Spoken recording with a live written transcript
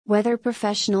Whether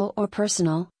professional or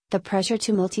personal, the pressure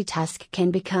to multitask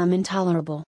can become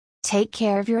intolerable. Take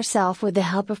care of yourself with the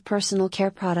help of personal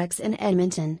care products in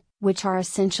Edmonton, which are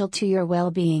essential to your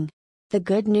well-being. The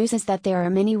good news is that there are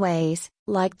many ways,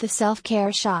 like the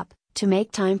Self-Care Shop, to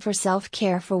make time for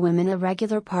self-care for women a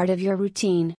regular part of your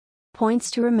routine.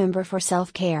 Points to remember for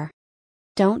self-care.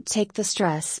 Don't take the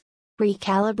stress.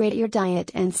 Recalibrate your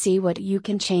diet and see what you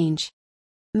can change.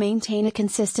 Maintain a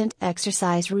consistent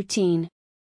exercise routine.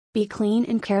 Be clean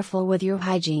and careful with your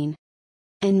hygiene.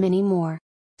 And many more.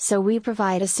 So we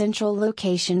provide a central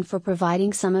location for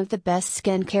providing some of the best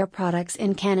skincare products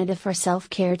in Canada for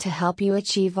self-care to help you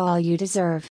achieve all you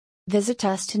deserve. Visit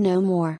us to know more.